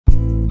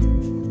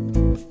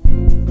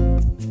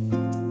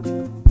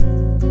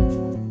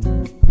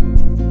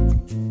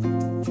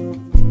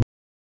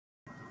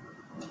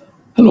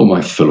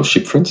my fellow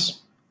ship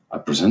friends. I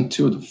present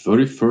to you the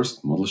very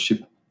first model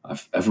ship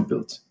I've ever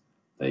built,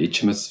 the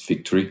HMS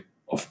Victory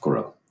of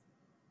Corel.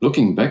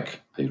 Looking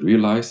back, I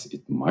realize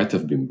it might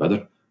have been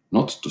better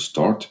not to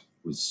start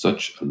with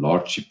such a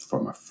large ship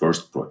for my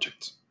first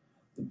project.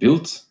 The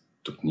build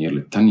took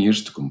nearly 10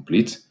 years to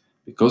complete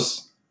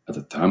because at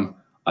the time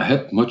I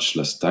had much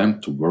less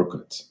time to work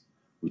on it,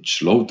 which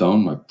slowed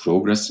down my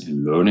progress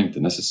in learning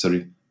the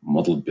necessary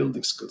model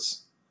building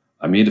skills.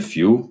 I made a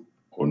few,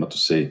 or not to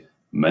say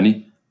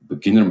many,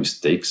 beginner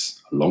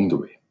mistakes along the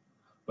way,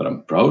 but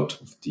I'm proud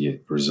of the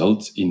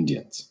result in the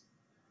end.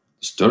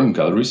 The stern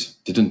galleries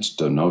didn't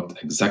turn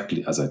out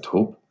exactly as I'd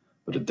hoped,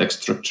 but the deck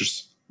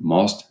structures,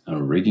 mast,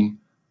 and rigging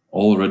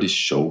already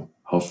show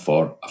how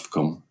far I've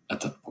come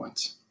at that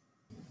point.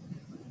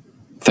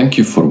 Thank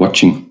you for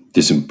watching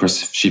this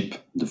impressive ship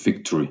the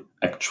Victory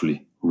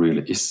actually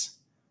really is.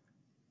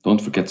 Don't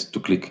forget to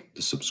click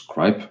the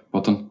subscribe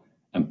button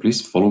and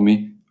please follow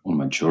me on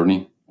my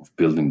journey of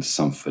building the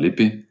San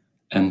Felipe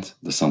and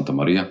the Santa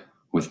Maria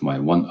with my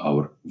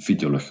 1-hour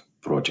videolog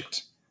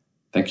project.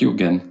 Thank you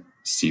again.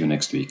 See you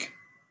next week.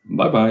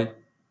 Bye bye.